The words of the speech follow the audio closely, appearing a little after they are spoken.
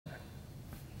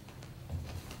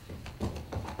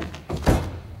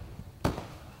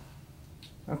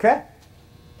Okay?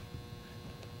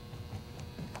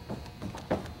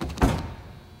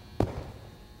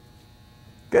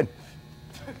 Good.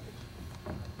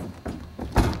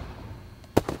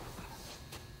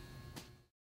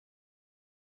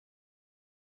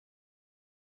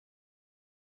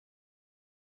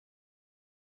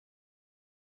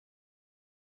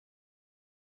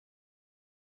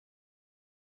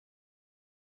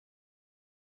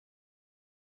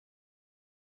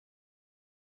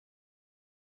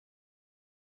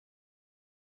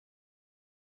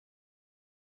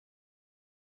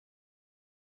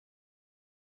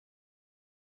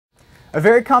 A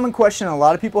very common question a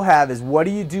lot of people have is, what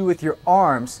do you do with your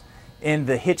arms in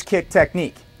the hitch kick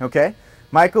technique? Okay,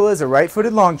 Michael is a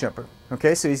right-footed long jumper.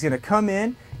 Okay, so he's going to come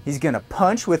in, he's going to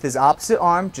punch with his opposite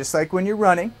arm just like when you're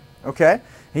running. Okay,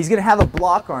 he's going to have a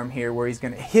block arm here where he's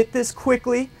going to hit this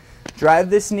quickly, drive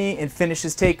this knee, and finish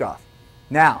his takeoff.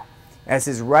 Now, as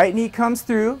his right knee comes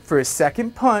through for his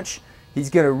second punch, he's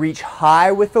going to reach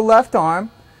high with the left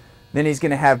arm. Then he's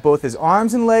going to have both his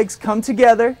arms and legs come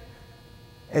together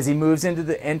as he moves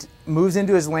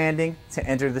into his landing to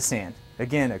enter the sand.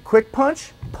 Again, a quick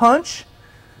punch, punch,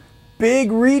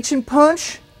 big reach and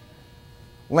punch,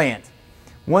 land.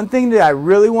 One thing that I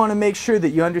really want to make sure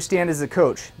that you understand as a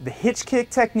coach, the hitch kick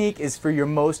technique is for your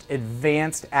most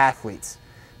advanced athletes.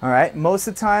 All right, most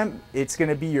of the time it's going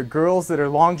to be your girls that are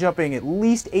long jumping at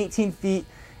least 18 feet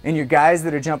and your guys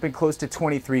that are jumping close to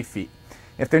 23 feet.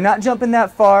 If they're not jumping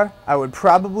that far, I would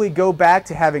probably go back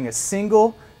to having a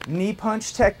single knee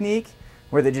punch technique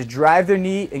where they just drive their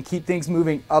knee and keep things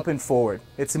moving up and forward.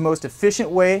 It's the most efficient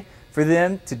way for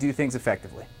them to do things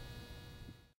effectively.